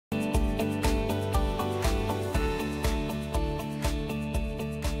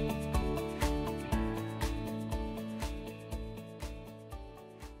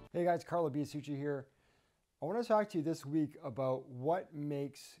Hey guys, Carlo here. I want to talk to you this week about what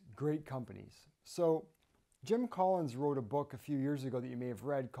makes great companies. So, Jim Collins wrote a book a few years ago that you may have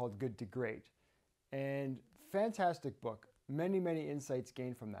read called Good to Great. And fantastic book. Many insights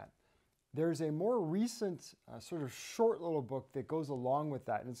gained from that. There's a more recent, sort of short little book that goes along with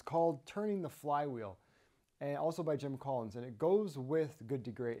that, and it's called Turning the Flywheel, and also by Jim Collins. And it goes with Good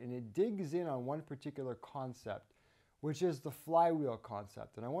to Great, and it digs in on one particular concept, which is the flywheel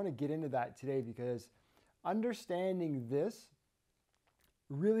concept. And I want to get into that today because understanding this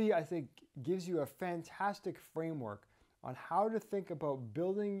really, I think, gives you a fantastic framework on how to think about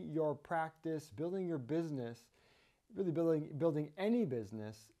building your practice, building your business, really building any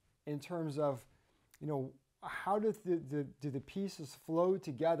business in terms of, how do the pieces flow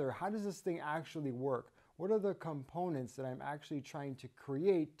together? How does this thing actually work? What are the components that I'm actually trying to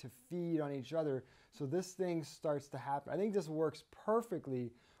create to feed on each other so this thing starts to happen? I think this works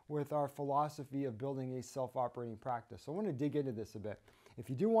perfectly with our philosophy of building a self-operating practice. So I want to dig into this a bit. If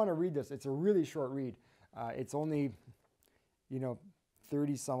you do want to read this, it's a really short read. It's only,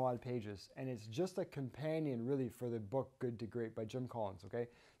 30 some odd pages, and it's just a companion really for the book Good to Great by Jim Collins, okay?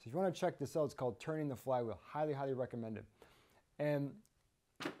 So if you want to check this out, it's called Turning the Flywheel. Highly recommend it. And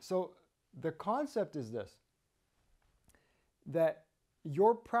so the concept is this, that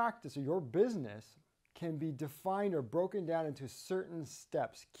your practice or your business can be defined or broken down into certain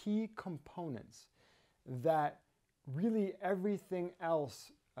steps, key components that really everything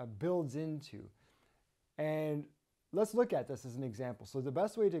else builds into. And let's look at this as an example. So the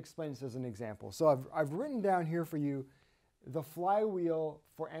best way to explain this as an example. So I've written down here for you the flywheel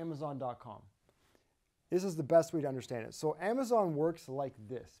for Amazon.com. This is the best way to understand it. So Amazon works like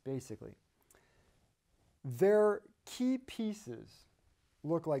this, basically. Their key pieces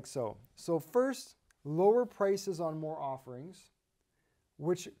look like so. So first, lower prices on more offerings,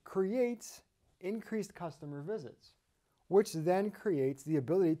 which creates increased customer visits, which then creates the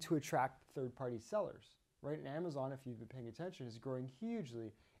ability to attract third-party sellers. Right? And Amazon, if you've been paying attention, is growing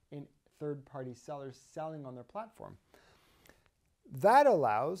hugely in third-party sellers selling on their platform. That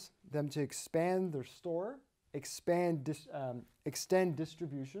allows them to expand their store, extend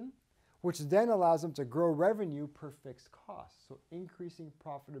distribution, which then allows them to grow revenue per fixed cost, so increasing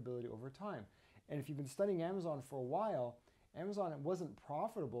profitability over time. And if you've been studying Amazon for a while, Amazon wasn't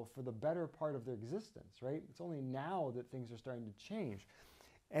profitable for the better part of their existence, right? It's only now that things are starting to change.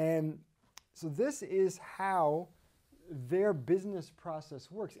 And so this is how their business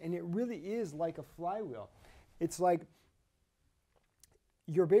process works. And it really is like a flywheel. It's like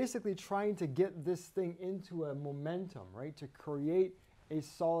you're basically trying to get this thing into a momentum, right? To create a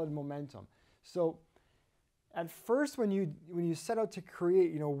solid momentum. So at first, when you set out to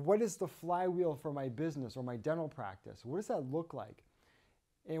create, what is the flywheel for my business or my dental practice? What does that look like?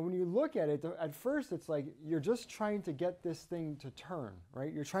 And when you look at it, at first it's like you're just trying to get this thing to turn,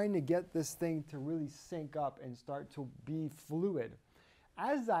 right? You're trying to get this thing to really sync up and start to be fluid.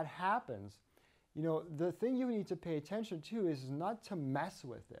 As that happens, the thing you need to pay attention to is not to mess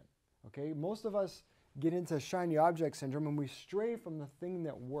with it, okay? Most of us get into shiny object syndrome and we stray from the thing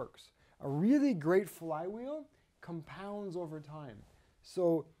that works. A really great flywheel compounds over time.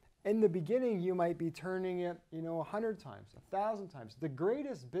 So in the beginning, you might be turning it, 100 times, 1,000 times. The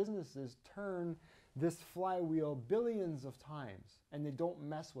greatest businesses turn this flywheel billions of times, and they don't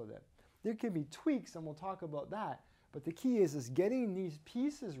mess with it. There can be tweaks, and we'll talk about that. But the key is getting these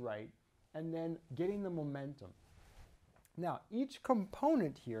pieces right and then getting the momentum. Now, each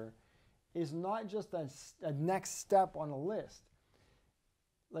component here is not just a next step on a list.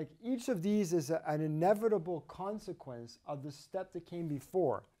 Like each of these is an inevitable consequence of the step that came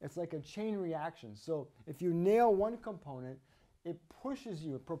before. It's like a chain reaction. So if you nail one component, it pushes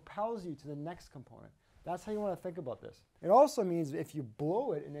you, it propels you to the next component. That's how you want to think about this. It also means if you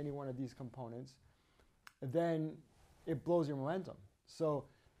blow it in any one of these components, then it blows your momentum. So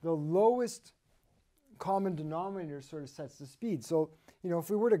the lowest common denominator sort of sets the speed. So, if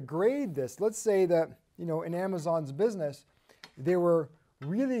we were to grade this, let's say that, in Amazon's business, they were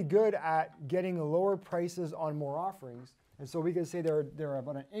really good at getting lower prices on more offerings. And so we could say they're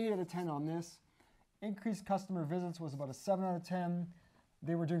about an 8 out of 10 on this. Increased customer visits was about a 7 out of 10.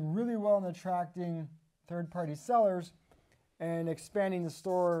 They were doing really well in attracting third-party sellers and expanding the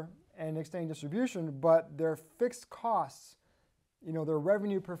store and extending distribution, but their fixed costs, their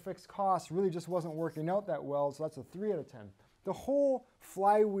revenue per fixed cost really just wasn't working out that well, so that's a 3 out of 10. The whole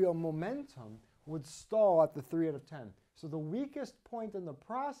flywheel momentum would stall at the 3 out of 10. So the weakest point in the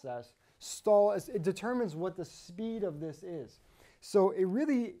process it determines what the speed of this is. So it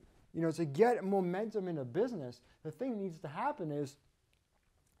really, to get momentum in a business, the thing that needs to happen is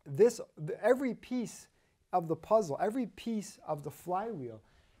every piece of the puzzle, every piece of the flywheel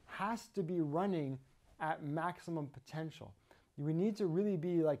has to be running at maximum potential. We need to really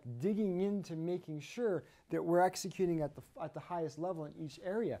be like digging into making sure that we're executing at the highest level in each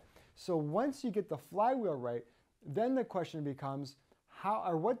area. So once you get the flywheel right, then the question becomes,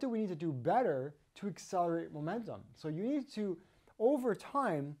 what do we need to do better to accelerate momentum? So you need to, over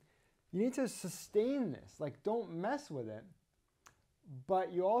time, you need to sustain this. Like, don't mess with it,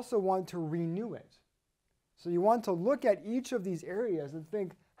 but you also want to renew it. So you want to look at each of these areas and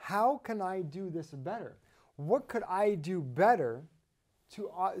think, how can I do this better? What could I do better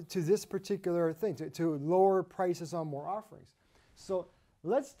to this particular thing, to lower prices on more offerings? So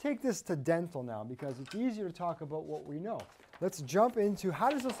let's take this to dental now, because it's easier to talk about what we know. Let's jump into, how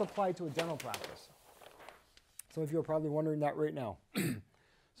does this apply to a dental practice? Some of you are probably wondering that right now.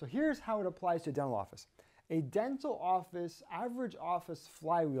 So here's how it applies to a dental office. A dental office, average office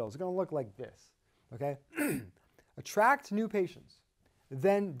flywheel is going to look like this, okay? Attract new patients,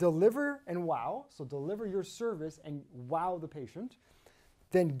 then deliver and wow, so deliver your service and wow the patient,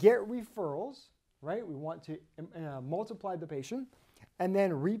 then get referrals, right? We want to multiply the patient, and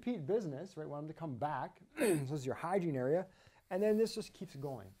then repeat business, right? We want them to come back. So this is your hygiene area, and then this just keeps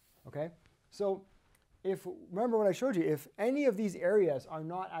going, okay? So remember what I showed you, if any of these areas are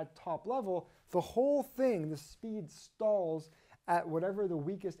not at top level, the whole thing, the speed stalls at whatever the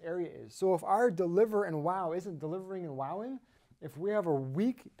weakest area is. So if our deliver and wow isn't delivering and wowing, if we have a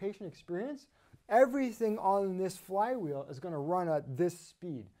weak patient experience, everything on this flywheel is going to run at this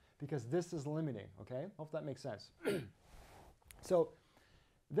speed because this is limiting, okay? Hope that makes sense. So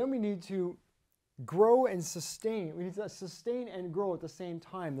then we need to grow and sustain. We need to sustain and grow at the same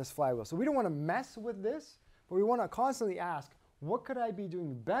time, this flywheel. So we don't want to mess with this, but we want to constantly ask, what could I be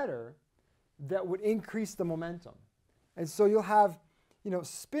doing better that would increase the momentum? And so you'll have,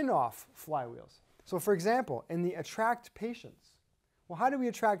 spin-off flywheels. So for example, in the attract patients, well, how do we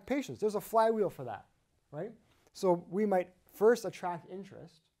attract patients? There's a flywheel for that, right? So we might first attract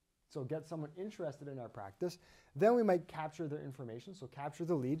interest, so get someone interested in our practice. Then we might capture their information, so capture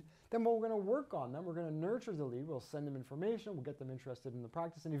the lead. Then we're going to work on them. We're going to nurture the lead. We'll send them information. We'll get them interested in the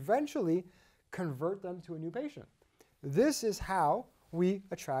practice and eventually convert them to a new patient. This is how we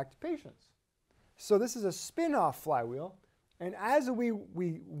attract patients. So this is a spin-off flywheel. And as we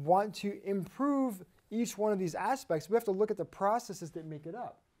want to improve each one of these aspects, we have to look at the processes that make it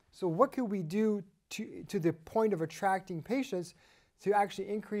up. So what could we do to the point of attracting patients to actually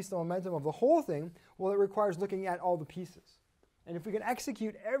increase the momentum of the whole thing? Well, it requires looking at all the pieces. And if we can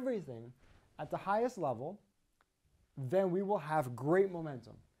execute everything at the highest level, then we will have great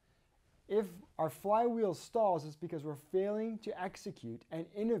momentum. If our flywheel stalls, it's because we're failing to execute and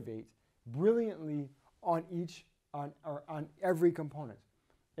innovate brilliantly on every component.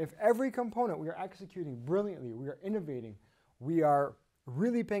 If every component we are executing brilliantly, we are innovating, we are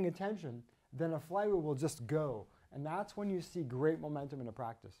really paying attention, then a flywheel will just go. And that's when you see great momentum in a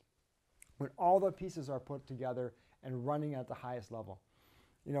practice, when all the pieces are put together and running at the highest level.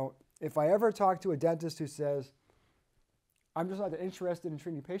 If I ever talk to a dentist who says, I'm just not interested in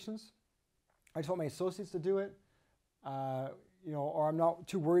treating patients, I just want my associates to do it, or I'm not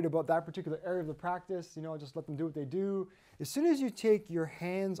too worried about that particular area of the practice, just let them do what they do. As soon as you take your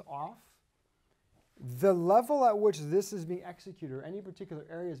hands off, the level at which this is being executed or any particular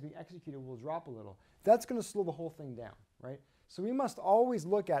area is being executed will drop a little. That's going to slow the whole thing down, right? So we must always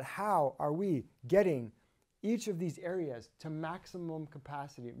look at how are we getting each of these areas to maximum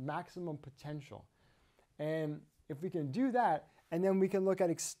capacity, maximum potential. And if we can do that, and then we can look at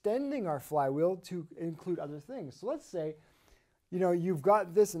extending our flywheel to include other things. So let's say, you've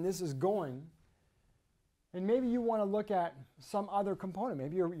got this and this is going, and maybe you want to look at some other component.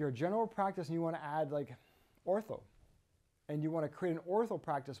 Maybe you're a general practice and you want to add like ortho, and you want to create an ortho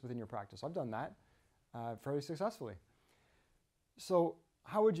practice within your practice. I've done that fairly successfully. So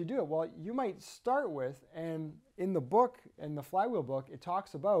how would you do it? Well, you might start with, and in the book, in the Flywheel book, it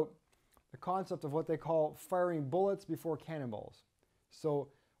talks about the concept of what they call firing bullets before cannonballs. So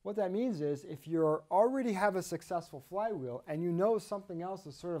what that means is if you already have a successful flywheel and you know something else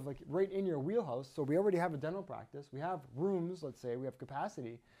is sort of like right in your wheelhouse, so we already have a dental practice, we have rooms, let's say, we have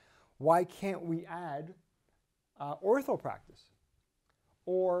capacity, why can't we add ortho practice?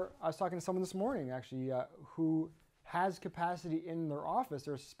 Or I was talking to someone this morning actually who has capacity in their office,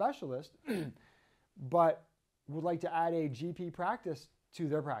 they're a specialist, but would like to add a GP practice to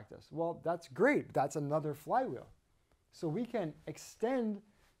their practice. Well, that's great. That's another flywheel. So we can extend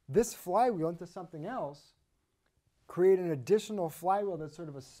this flywheel into something else, create an additional flywheel that's sort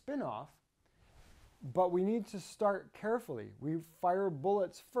of a spin-off, But we need to start carefully. We fire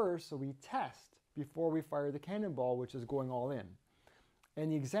bullets first, so we test before we fire the cannonball, which is going all in.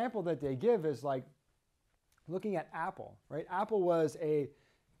 And the example that they give is like looking at Apple, right? Apple was a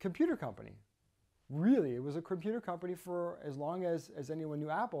computer company. Really, it was a computer company for as long as anyone knew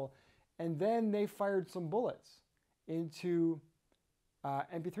Apple. And then they fired some bullets into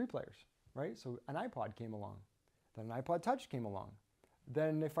MP3 players, right? So an iPod came along. Then an iPod Touch came along.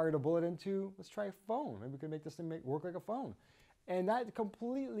 Then they fired a bullet into, let's try a phone. Maybe we can make this thing work like a phone. And that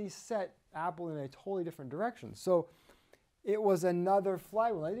completely set Apple in a totally different direction. So it was another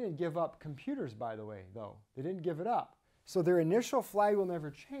flywheel. They didn't give up computers, by the way, though. They didn't give it up. So their initial flywheel never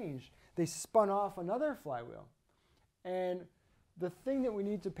changed. They spun off another flywheel. And the thing that we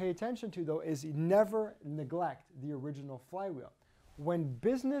need to pay attention to, though, is never neglect the original flywheel. When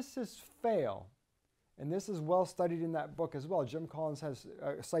businesses fail, and this is well studied in that book as well, Jim Collin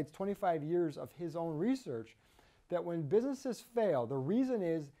cites 25 years of his own research, that when businesses fail, the reason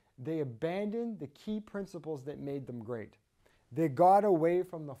is they abandoned the key principles that made them great. They got away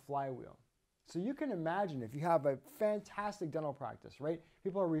from the flywheel. So you can imagine if you have a fantastic dental practice, right?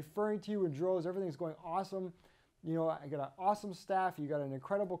 People are referring to you in droves, everything's going awesome. You know, I got an awesome staff, you got an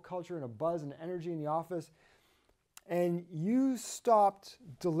incredible culture and a buzz and energy in the office, and you stopped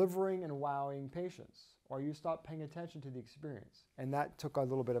delivering and wowing patients, or you stopped paying attention to the experience, and that took a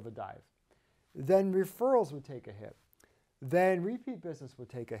little bit of a dive. Then referrals would take a hit. Then repeat business would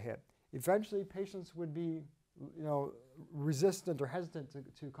take a hit. Eventually, patients would be, you know, resistant or hesitant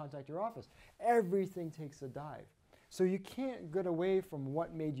to contact your office. Everything takes a dive. So you can't get away from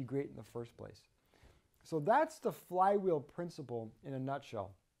what made you great in the first place. So that's the flywheel principle in a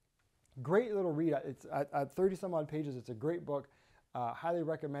nutshell. Great little read. It's at 30 some odd pages. It's a great book. Highly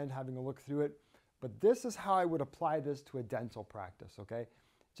recommend having a look through it. But this is how I would apply this to a dental practice, okay?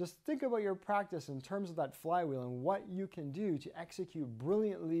 Just think about your practice in terms of that flywheel and what you can do to execute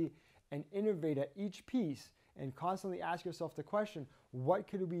brilliantly and innovate at each piece, and constantly ask yourself the question, what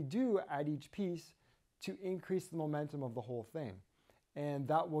could we do at each piece to increase the momentum of the whole thing? And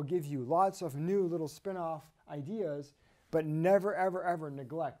that will give you lots of new little spin-off ideas, but never, ever, ever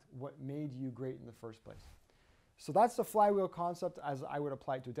neglect what made you great in the first place. So that's the flywheel concept as I would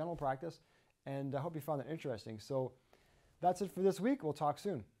apply it to a dental practice, and I hope you found it interesting. So that's it for this week. We'll talk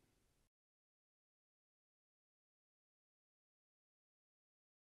soon.